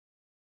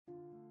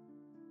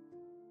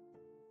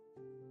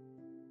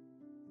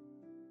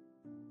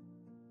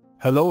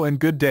Hello and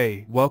good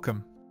day,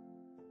 welcome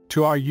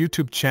to our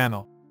YouTube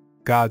channel,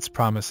 God's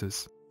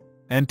Promises.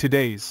 And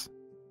today's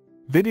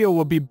video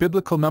will be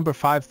biblical number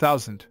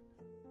 5000,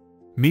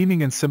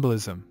 meaning and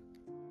symbolism.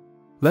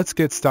 Let's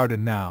get started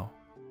now.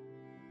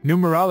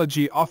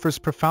 Numerology offers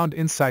profound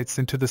insights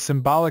into the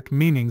symbolic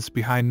meanings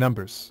behind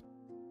numbers.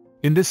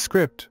 In this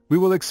script, we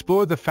will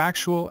explore the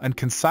factual and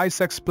concise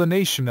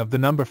explanation of the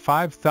number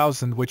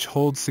 5000, which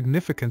holds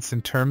significance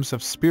in terms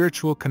of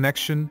spiritual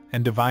connection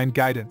and divine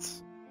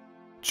guidance.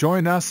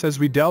 Join us as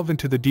we delve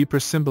into the deeper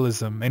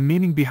symbolism and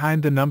meaning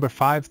behind the number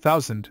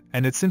 5000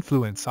 and its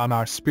influence on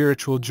our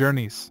spiritual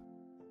journeys.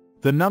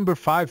 The number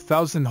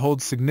 5000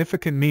 holds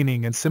significant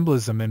meaning and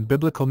symbolism in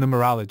biblical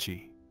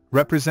numerology,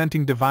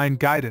 representing divine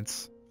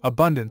guidance,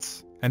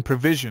 abundance, and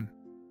provision.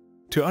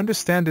 To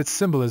understand its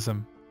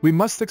symbolism, we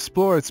must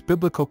explore its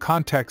biblical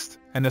context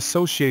and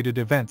associated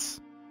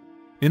events.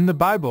 In the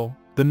Bible,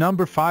 the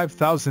number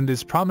 5000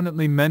 is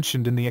prominently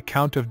mentioned in the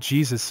account of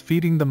Jesus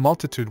feeding the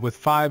multitude with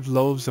 5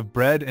 loaves of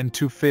bread and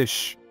 2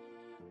 fish.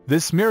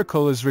 This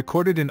miracle is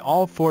recorded in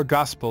all 4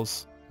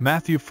 Gospels: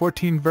 Matthew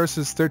 14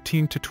 verses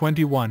 13 to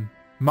 21,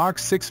 Mark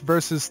 6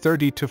 verses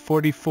 30 to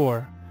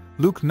 44,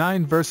 Luke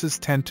 9 verses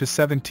 10 to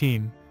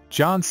 17,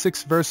 John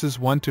 6 verses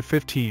 1 to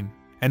 15,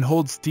 and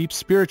holds deep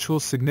spiritual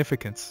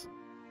significance.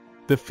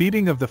 The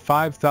feeding of the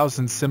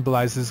 5000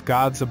 symbolizes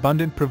God's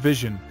abundant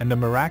provision and the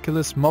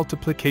miraculous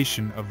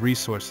multiplication of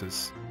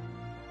resources.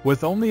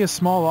 With only a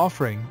small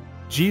offering,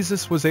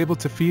 Jesus was able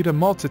to feed a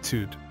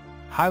multitude,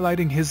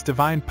 highlighting his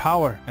divine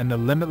power and the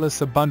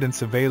limitless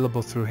abundance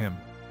available through him.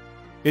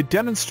 It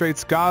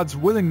demonstrates God's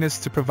willingness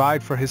to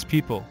provide for his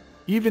people,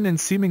 even in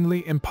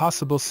seemingly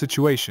impossible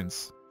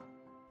situations.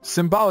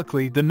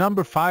 Symbolically, the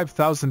number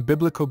 5000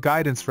 biblical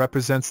guidance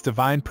represents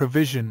divine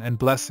provision and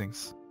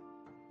blessings.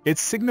 It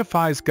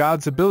signifies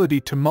God's ability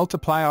to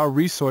multiply our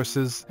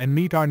resources and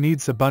meet our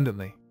needs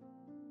abundantly.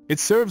 It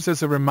serves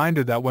as a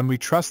reminder that when we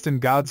trust in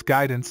God's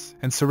guidance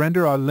and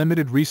surrender our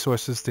limited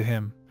resources to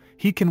Him,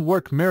 He can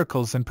work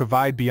miracles and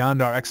provide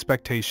beyond our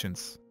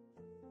expectations.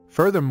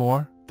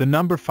 Furthermore, the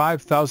number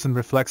 5000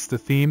 reflects the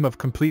theme of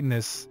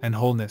completeness and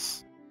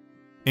wholeness.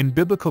 In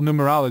biblical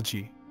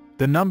numerology,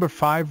 the number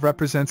 5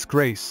 represents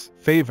grace,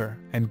 favor,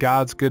 and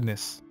God's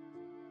goodness.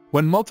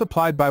 When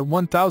multiplied by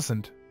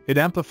 1000, it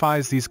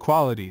amplifies these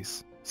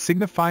qualities,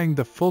 signifying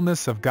the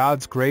fullness of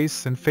God's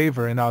grace and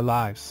favor in our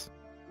lives.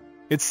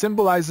 It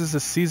symbolizes a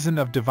season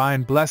of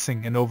divine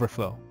blessing and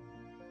overflow.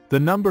 The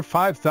number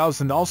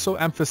 5000 also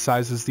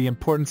emphasizes the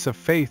importance of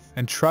faith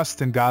and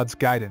trust in God's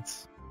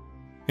guidance.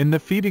 In the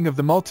feeding of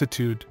the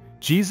multitude,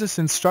 Jesus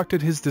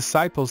instructed his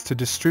disciples to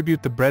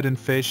distribute the bread and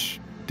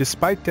fish,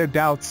 despite their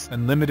doubts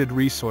and limited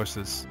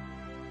resources.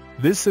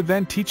 This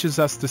event teaches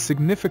us the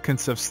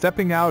significance of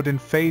stepping out in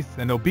faith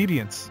and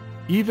obedience,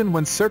 even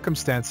when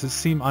circumstances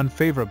seem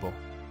unfavorable.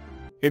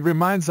 It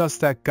reminds us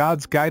that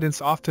God's guidance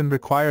often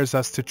requires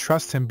us to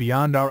trust Him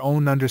beyond our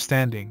own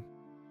understanding.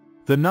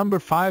 The number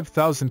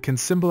 5000 can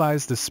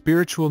symbolize the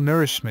spiritual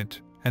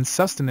nourishment and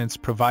sustenance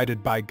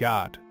provided by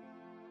God.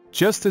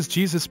 Just as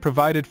Jesus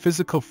provided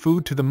physical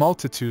food to the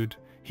multitude,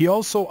 He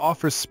also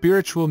offers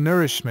spiritual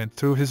nourishment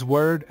through His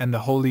Word and the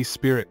Holy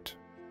Spirit.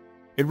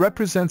 It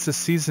represents a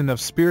season of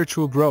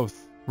spiritual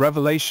growth,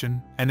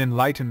 revelation, and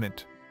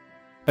enlightenment.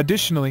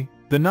 Additionally,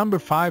 the number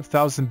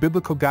 5000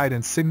 biblical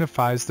guidance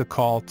signifies the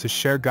call to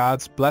share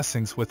God's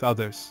blessings with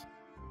others.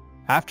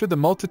 After the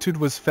multitude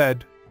was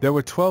fed, there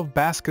were 12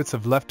 baskets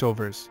of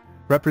leftovers,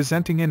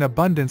 representing an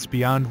abundance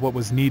beyond what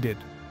was needed.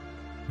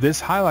 This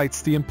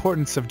highlights the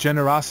importance of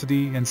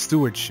generosity and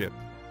stewardship.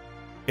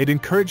 It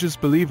encourages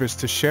believers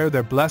to share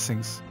their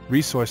blessings,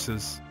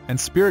 resources, and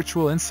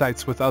spiritual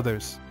insights with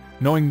others,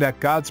 knowing that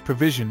God's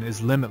provision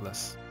is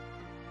limitless.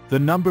 The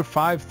number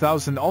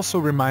 5000 also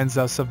reminds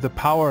us of the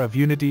power of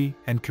unity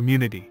and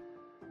community.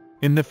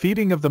 In the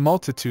feeding of the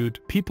multitude,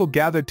 people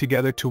gathered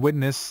together to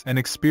witness and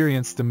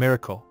experience the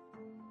miracle.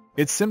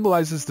 It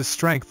symbolizes the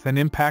strength and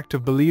impact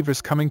of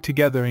believers coming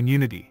together in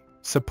unity,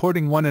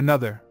 supporting one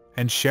another,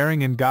 and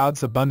sharing in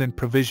God's abundant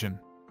provision.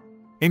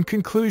 In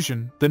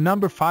conclusion, the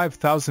number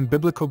 5000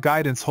 biblical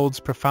guidance holds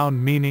profound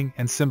meaning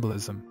and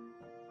symbolism.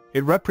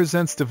 It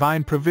represents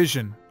divine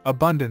provision,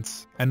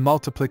 abundance, and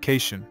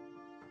multiplication.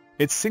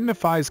 It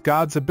signifies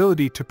God's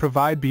ability to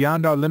provide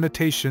beyond our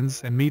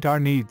limitations and meet our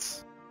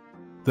needs.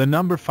 The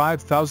number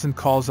 5000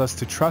 calls us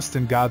to trust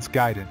in God's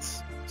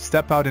guidance,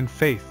 step out in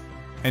faith,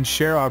 and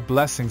share our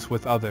blessings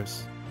with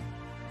others.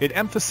 It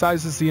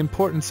emphasizes the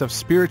importance of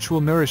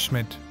spiritual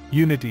nourishment,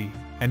 unity,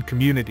 and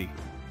community.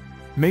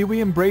 May we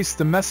embrace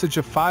the message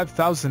of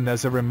 5000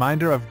 as a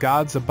reminder of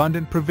God's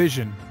abundant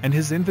provision and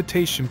His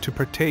invitation to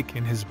partake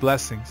in His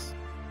blessings.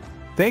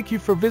 Thank you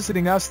for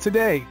visiting us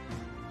today.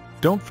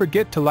 Don't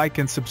forget to like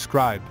and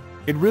subscribe.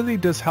 It really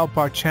does help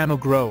our channel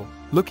grow.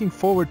 Looking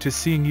forward to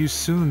seeing you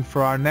soon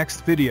for our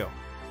next video.